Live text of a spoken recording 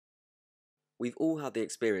We've all had the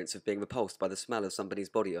experience of being repulsed by the smell of somebody's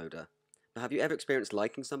body odour, but have you ever experienced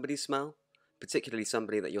liking somebody's smell? Particularly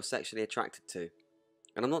somebody that you're sexually attracted to.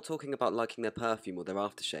 And I'm not talking about liking their perfume or their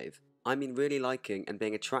aftershave. I mean really liking and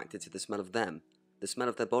being attracted to the smell of them, the smell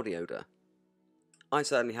of their body odour. I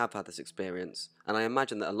certainly have had this experience, and I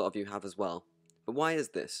imagine that a lot of you have as well. But why is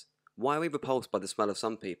this? Why are we repulsed by the smell of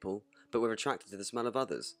some people, but we're attracted to the smell of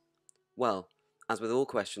others? Well, as with all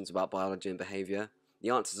questions about biology and behaviour, the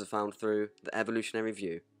answers are found through the evolutionary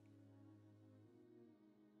view.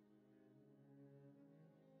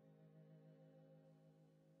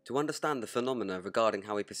 To understand the phenomena regarding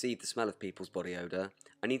how we perceive the smell of people's body odour,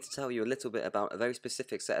 I need to tell you a little bit about a very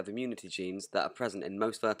specific set of immunity genes that are present in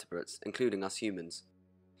most vertebrates, including us humans.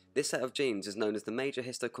 This set of genes is known as the Major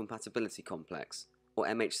Histocompatibility Complex, or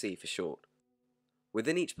MHC for short.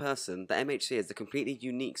 Within each person, the MHC is a completely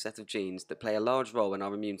unique set of genes that play a large role in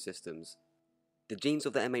our immune systems. The genes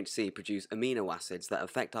of the MHC produce amino acids that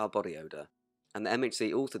affect our body odour, and the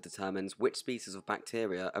MHC also determines which species of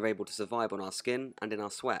bacteria are able to survive on our skin and in our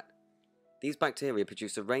sweat. These bacteria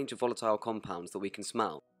produce a range of volatile compounds that we can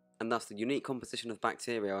smell, and thus the unique composition of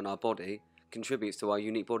bacteria on our body contributes to our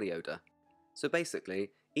unique body odour. So basically,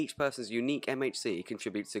 each person's unique MHC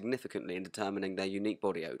contributes significantly in determining their unique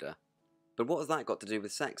body odour. But what has that got to do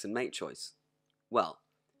with sex and mate choice? Well,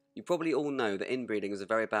 you probably all know that inbreeding is a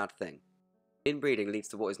very bad thing. Inbreeding leads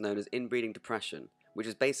to what is known as inbreeding depression, which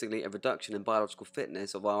is basically a reduction in biological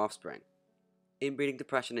fitness of our offspring. Inbreeding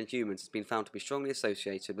depression in humans has been found to be strongly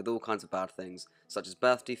associated with all kinds of bad things, such as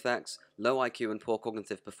birth defects, low IQ and poor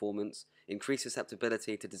cognitive performance, increased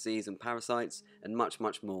susceptibility to disease and parasites, and much,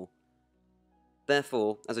 much more.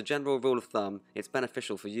 Therefore, as a general rule of thumb, it's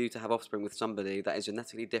beneficial for you to have offspring with somebody that is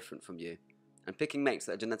genetically different from you. And picking mates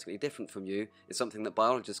that are genetically different from you is something that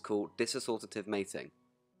biologists call dissociative mating.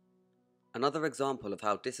 Another example of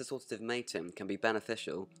how dissociative mating can be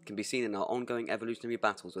beneficial can be seen in our ongoing evolutionary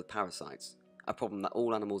battles with parasites, a problem that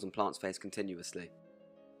all animals and plants face continuously.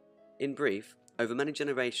 In brief, over many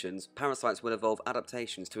generations, parasites will evolve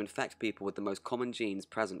adaptations to infect people with the most common genes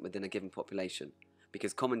present within a given population,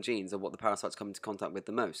 because common genes are what the parasites come into contact with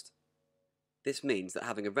the most. This means that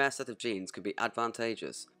having a rare set of genes could be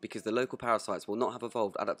advantageous, because the local parasites will not have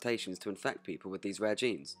evolved adaptations to infect people with these rare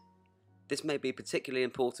genes. This may be particularly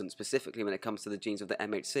important specifically when it comes to the genes of the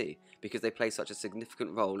MHC, because they play such a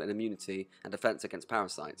significant role in immunity and defense against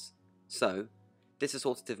parasites. So,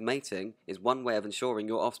 dissociative mating is one way of ensuring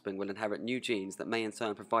your offspring will inherit new genes that may in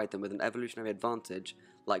turn provide them with an evolutionary advantage,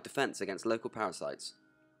 like defense against local parasites.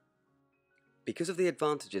 Because of the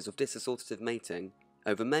advantages of dissociative mating,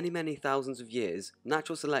 over many thousands of years,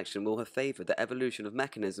 natural selection will have favoured the evolution of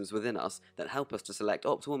mechanisms within us that help us to select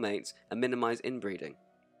optimal mates and minimise inbreeding.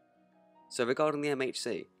 So regarding the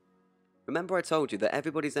MHC, remember I told you that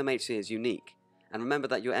everybody's MHC is unique, and remember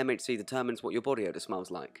that your MHC determines what your body odour smells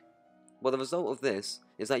like. Well, the result of this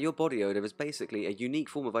is that your body odour is basically a unique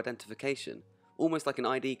form of identification, almost like an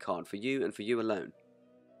ID card for you and for you alone.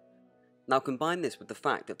 Now combine this with the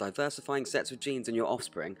fact that diversifying sets of genes in your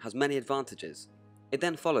offspring has many advantages. It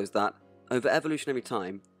then follows that, over evolutionary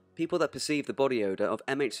time, people that perceive the body odour of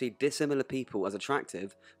MHC dissimilar people as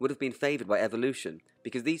attractive would have been favoured by evolution,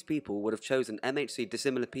 because these people would have chosen MHC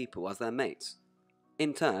dissimilar people as their mates.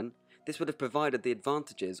 In turn, this would have provided the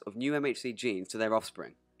advantages of new MHC genes to their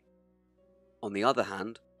offspring. On the other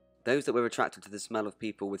hand, those that were attracted to the smell of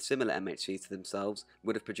people with similar MHCs to themselves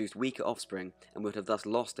would have produced weaker offspring and would have thus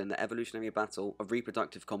lost in the evolutionary battle of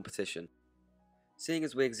reproductive competition. Seeing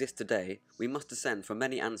as we exist today, we must descend from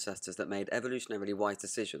many ancestors that made evolutionarily wise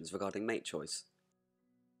decisions regarding mate choice.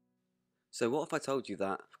 So what if I told you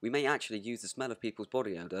that we may actually use the smell of people's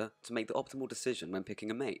body odour to make the optimal decision when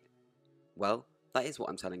picking a mate? Well, that is what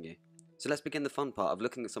I'm telling you. So let's begin the fun part of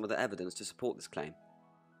looking at some of the evidence to support this claim.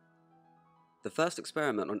 The first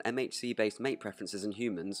experiment on MHC-based mate preferences in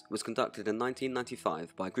humans was conducted in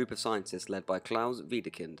 1995 by a group of scientists led by Klaus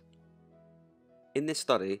Wiedekind. In this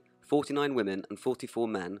study, 49 women and 44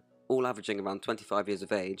 men, all averaging around 25 years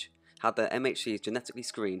of age, had their MHCs genetically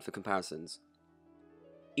screened for comparisons.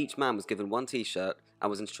 Each man was given one t-shirt and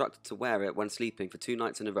was instructed to wear it when sleeping for 2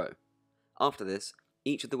 nights in a row. After this,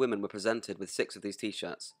 each of the women were presented with 6 of these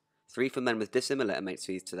t-shirts, 3 from men with dissimilar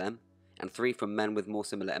MHCs to them, and 3 from men with more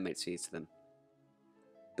similar MHCs to them.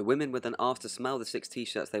 The women were then asked to smell the 6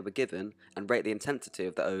 t-shirts they were given and rate the intensity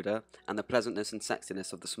of the odour and the pleasantness and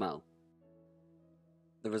sexiness of the smell.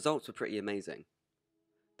 The results were pretty amazing.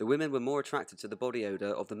 The women were more attracted to the body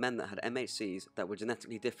odour of the men that had MHCs that were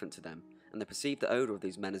genetically different to them, and they perceived the odour of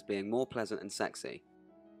these men as being more pleasant and sexy.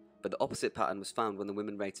 But the opposite pattern was found when the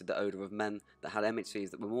women rated the odour of men that had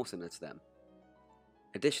MHCs that were more similar to them.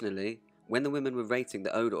 Additionally, When the women were rating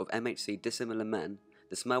the odour of MHC dissimilar men,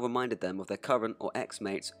 the smell reminded them of their current or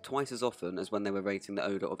ex-mates twice as often as when they were rating the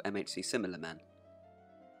odour of MHC similar men.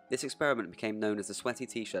 This experiment became known as the sweaty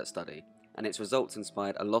t-shirt study, and its results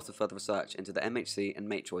inspired a lot of further research into the MHC and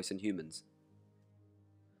mate choice in humans.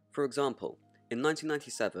 For example, in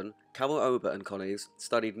 1997, Carol Ober and colleagues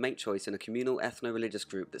studied mate choice in a communal ethno-religious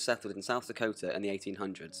group that settled in South Dakota in the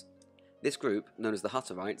 1800s. This group, known as the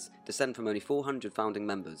Hutterites, descend from only 400 founding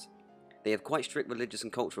members. They have quite strict religious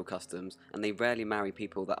and cultural customs, and they rarely marry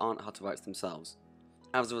people that aren't Hutterites themselves.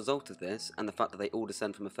 As a result of this, and the fact that they all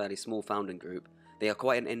descend from a fairly small founding group, they are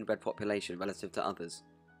quite an inbred population relative to others.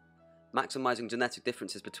 Maximising genetic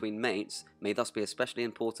differences between mates may thus be especially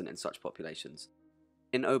important in such populations.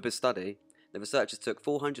 In Ober's study, the researchers took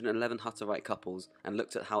 411 Hutterite couples and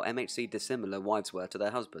looked at how MHC dissimilar wives were to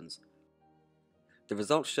their husbands. The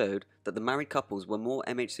results showed that the married couples were more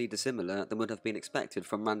MHC dissimilar than would have been expected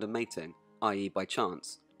from random mating, i.e. by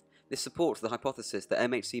chance. This supports the hypothesis that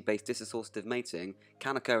MHC-based dissociative mating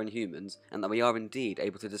can occur in humans and that we are indeed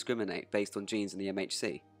able to discriminate based on genes in the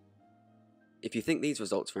MHC. If you think these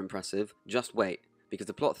results are impressive, just wait, because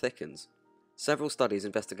the plot thickens. Several studies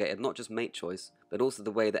investigated not just mate choice, but also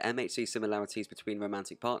the way that MHC similarities between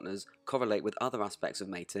romantic partners correlate with other aspects of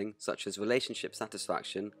mating, such as relationship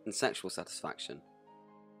satisfaction and sexual satisfaction.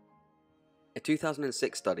 A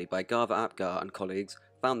 2006 study by Garver Apgar and colleagues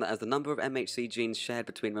found that as the number of MHC genes shared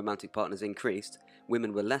between romantic partners increased,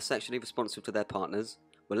 women were less sexually responsive to their partners,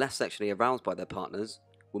 were less sexually aroused by their partners,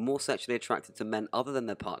 were more sexually attracted to men other than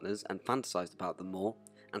their partners and fantasized about them more,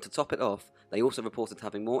 and to top it off, they also reported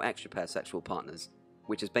having more extra-pair sexual partners,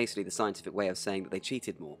 which is basically the scientific way of saying that they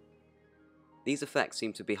cheated more. These effects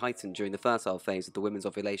seem to be heightened during the fertile phase of the women's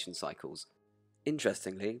ovulation cycles.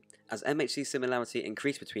 Interestingly, as MHC similarity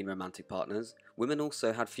increased between romantic partners, women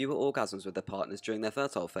also had fewer orgasms with their partners during their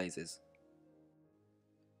fertile phases.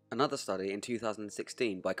 Another study in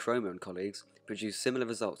 2016 by Cromer and colleagues produced similar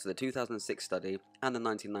results to the 2006 study and the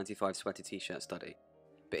 1995 sweaty t-shirt study.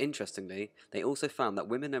 But interestingly, they also found that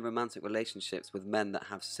women in romantic relationships with men that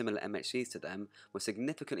have similar MHCs to them were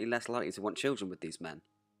significantly less likely to want children with these men.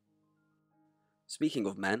 Speaking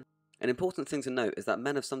of men, an important thing to note is that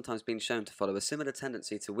men have sometimes been shown to follow a similar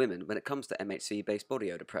tendency to women when it comes to MHC-based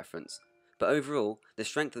body odour preference, but overall, the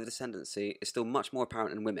strength of this tendency is still much more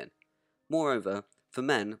apparent in women. Moreover, for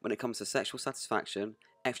men, when it comes to sexual satisfaction,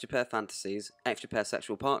 extra-pair fantasies, extra-pair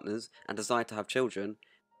sexual partners, and desire to have children,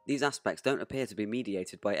 these aspects don't appear to be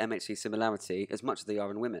mediated by MHC similarity as much as they are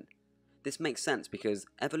in women. This makes sense because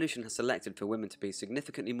evolution has selected for women to be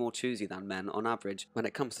significantly more choosy than men on average when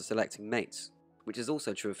it comes to selecting mates, which is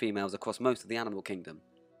also true of females across most of the animal kingdom.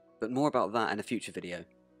 But more about that in a future video.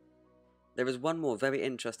 There is one more very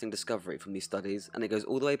interesting discovery from these studies, and it goes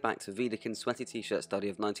all the way back to Wiedekind's sweaty t-shirt study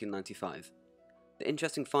of 1995. The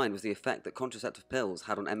interesting find was the effect that contraceptive pills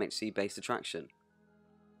had on MHC-based attraction.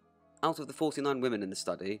 Out of the 49 women in the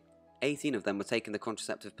study, 18 of them were taking the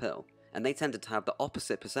contraceptive pill, and they tended to have the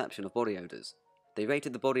opposite perception of body odours. They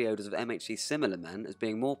rated the body odours of MHC similar men as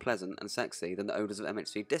being more pleasant and sexy than the odours of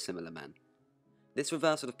MHC dissimilar men. This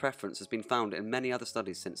reversal of preference has been found in many other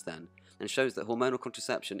studies since then, and shows that hormonal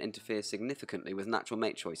contraception interferes significantly with natural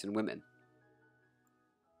mate choice in women.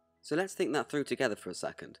 So let's think that through together for a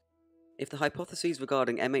second. If the hypotheses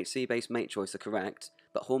regarding MHC-based mate choice are correct,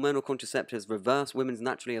 but hormonal contraceptives reverse women's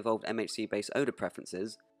naturally evolved MHC-based odour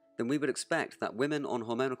preferences, then we would expect that women on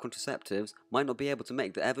hormonal contraceptives might not be able to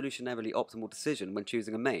make the evolutionarily optimal decision when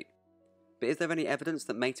choosing a mate. But is there any evidence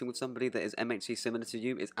that mating with somebody that is MHC similar to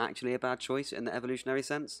you is actually a bad choice in the evolutionary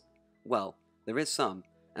sense? Well, there is some,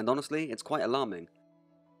 and honestly, it's quite alarming.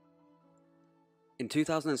 In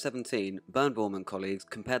 2017, Birnbaum and colleagues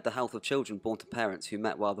compared the health of children born to parents who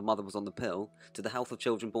met while the mother was on the pill to the health of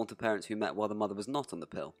children born to parents who met while the mother was not on the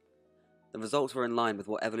pill. The results were in line with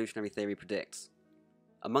what evolutionary theory predicts.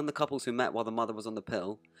 Among the couples who met while the mother was on the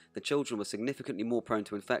pill, the children were significantly more prone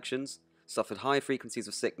to infections, suffered high frequencies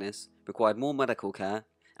of sickness, required more medical care,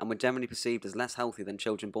 and were generally perceived as less healthy than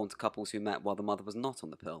children born to couples who met while the mother was not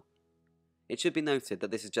on the pill. It should be noted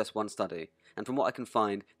that this is just one study, and from what I can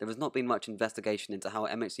find, there has not been much investigation into how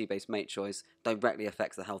MHC-based mate choice directly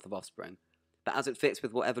affects the health of offspring. But as it fits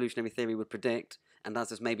with what evolutionary theory would predict, and as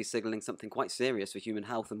this may be signalling something quite serious for human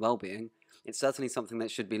health and well-being, it's certainly something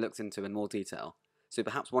that should be looked into in more detail, so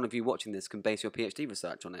perhaps one of you watching this can base your PhD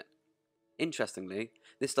research on it. Interestingly,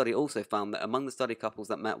 this study also found that among the study couples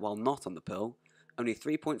that met while not on the pill, only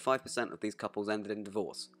 3.5% of these couples ended in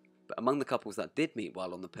divorce, but among the couples that did meet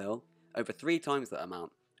while on the pill, over 3 times that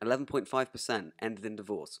amount, 11.5%, ended in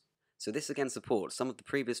divorce. So this again supports some of the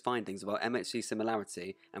previous findings about MHC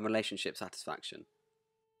similarity and relationship satisfaction.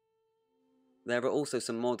 There are also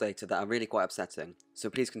some more data that are really quite upsetting, so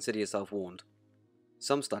please consider yourself warned.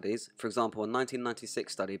 Some studies, for example a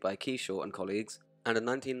 1996 study by Keyshaw and colleagues, and a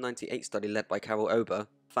 1998 study led by Carol Ober,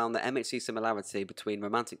 found that MHC similarity between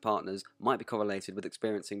romantic partners might be correlated with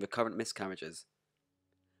experiencing recurrent miscarriages.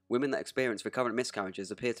 Women that experience recurrent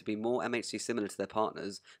miscarriages appear to be more MHC similar to their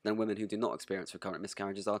partners than women who do not experience recurrent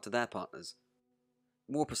miscarriages are to their partners.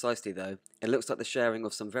 More precisely though, it looks like the sharing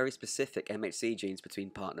of some very specific MHC genes between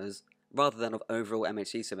partners, rather than of overall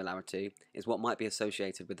MHC similarity, is what might be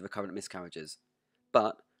associated with recurrent miscarriages.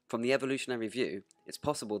 But, from the evolutionary view, it's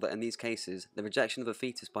possible that in these cases, the rejection of a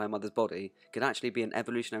fetus by a mother's body could actually be an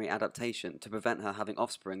evolutionary adaptation to prevent her having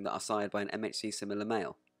offspring that are sired by an MHC similar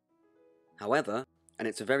male. However, and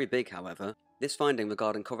it's a very big however, this finding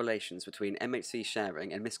regarding correlations between MHC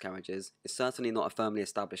sharing and miscarriages is certainly not a firmly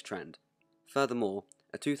established trend. Furthermore,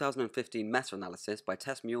 a 2015 meta-analysis by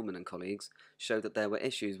Tess Muehlman and colleagues showed that there were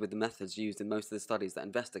issues with the methods used in most of the studies that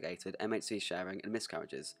investigated MHC sharing and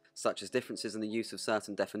miscarriages, such as differences in the use of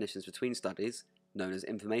certain definitions between studies, known as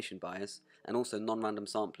information bias, and also non-random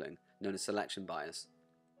sampling, known as selection bias.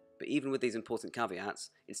 But even with these important caveats,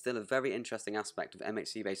 it's still a very interesting aspect of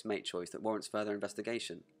MHC-based mate choice that warrants further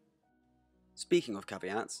investigation. Speaking of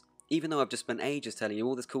caveats, even though I've just spent ages telling you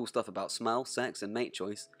all this cool stuff about smell, sex, and mate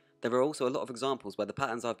choice, there are also a lot of examples where the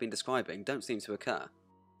patterns I've been describing don't seem to occur.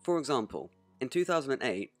 For example, in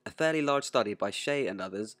 2008, a fairly large study by Chaix and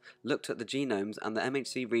others looked at the genomes and the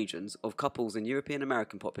MHC regions of couples in European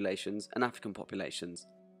American populations and African populations.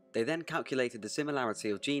 They then calculated the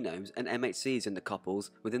similarity of genomes and MHCs in the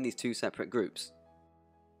couples within these two separate groups.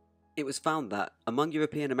 It was found that, among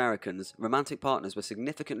European Americans, romantic partners were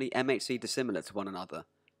significantly MHC dissimilar to one another,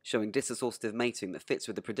 showing dissociative mating that fits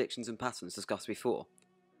with the predictions and patterns discussed before.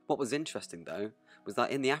 What was interesting, though, was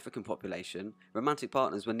that in the African population, romantic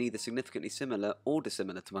partners were neither significantly similar or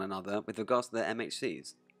dissimilar to one another with regards to their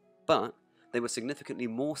MHCs, but they were significantly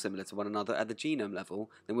more similar to one another at the genome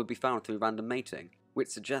level than would be found through random mating, which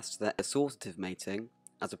suggests that associative mating,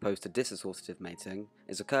 as opposed to dissociative mating,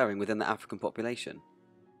 is occurring within the African population.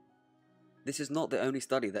 This is not the only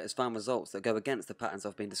study that has found results that go against the patterns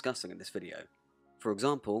I've been discussing in this video. For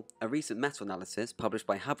example, a recent meta-analysis published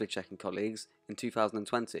by Havlicek and colleagues in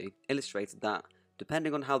 2020 illustrated that,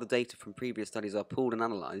 depending on how the data from previous studies are pooled and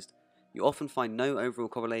analysed, you often find no overall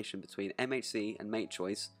correlation between MHC and mate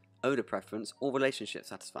choice, odour preference, or relationship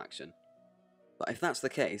satisfaction. But if that's the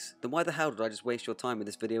case, then why the hell did I just waste your time with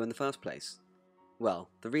this video in the first place? Well,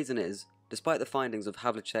 the reason is, despite the findings of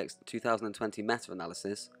Havlicek's 2020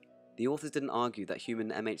 meta-analysis, the authors didn't argue that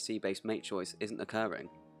human MHC-based mate choice isn't occurring.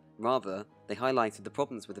 Rather, they highlighted the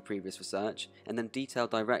problems with the previous research and then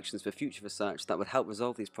detailed directions for future research that would help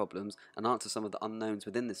resolve these problems and answer some of the unknowns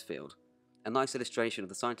within this field. A nice illustration of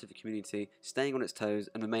the scientific community staying on its toes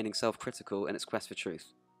and remaining self-critical in its quest for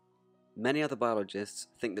truth. Many other biologists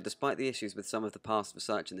think that despite the issues with some of the past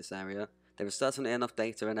research in this area, there is certainly enough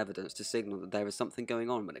data and evidence to signal that there is something going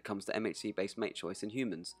on when it comes to MHC-based mate choice in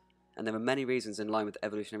humans, and there are many reasons in line with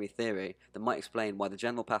evolutionary theory that might explain why the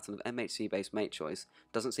general pattern of MHC-based mate choice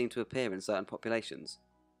doesn't seem to appear in certain populations.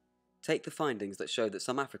 Take the findings that show that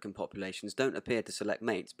some African populations don't appear to select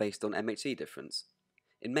mates based on MHC difference.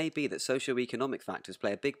 It may be that socio-economic factors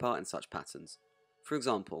play a big part in such patterns. For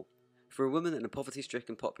example, for a woman in a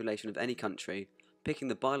poverty-stricken population of any country, picking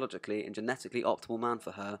the biologically and genetically optimal man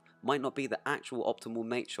for her might not be the actual optimal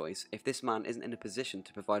mate choice if this man isn't in a position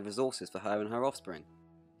to provide resources for her and her offspring.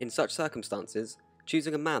 In such circumstances,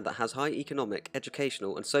 choosing a man that has high economic,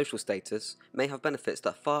 educational and social status may have benefits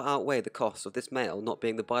that far outweigh the costs of this male not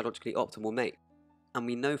being the biologically optimal mate. And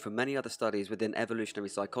we know from many other studies within evolutionary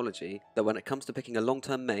psychology that when it comes to picking a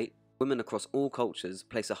long-term mate, women across all cultures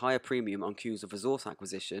place a higher premium on cues of resource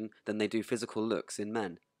acquisition than they do physical looks in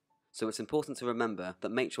men. So it's important to remember that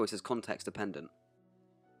mate choice is context dependent.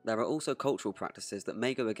 There are also cultural practices that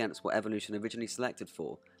may go against what evolution originally selected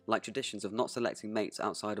for, like traditions of not selecting mates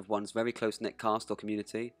outside of one's very close-knit caste or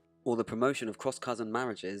community, or the promotion of cross-cousin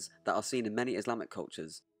marriages that are seen in many Islamic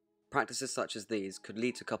cultures. Practices such as these could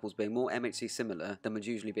lead to couples being more MHC similar than would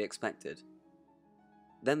usually be expected.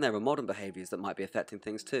 Then there are modern behaviours that might be affecting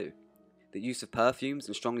things too. The use of perfumes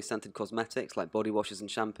and strongly scented cosmetics like body washes and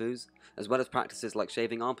shampoos, as well as practices like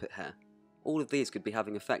shaving armpit hair. All of these could be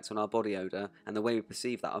having effects on our body odour and the way we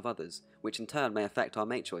perceive that of others, which in turn may affect our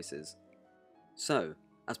mate choices. So,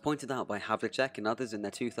 as pointed out by Havlicek and others in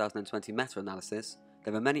their 2020 meta-analysis,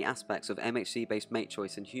 there are many aspects of MHC-based mate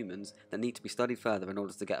choice in humans that need to be studied further in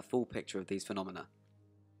order to get a full picture of these phenomena.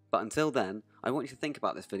 But until then, I want you to think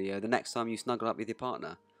about this video the next time you snuggle up with your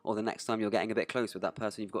partner, or the next time you're getting a bit close with that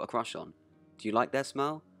person you've got a crush on. Do you like their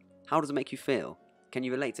smell? How does it make you feel? Can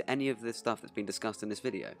you relate to any of the stuff that's been discussed in this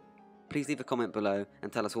video? Please leave a comment below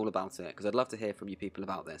and tell us all about it, because I'd love to hear from you people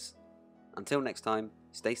about this. Until next time,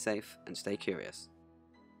 stay safe and stay curious.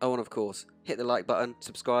 Oh, and of course, hit the like button,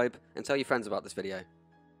 subscribe, and tell your friends about this video.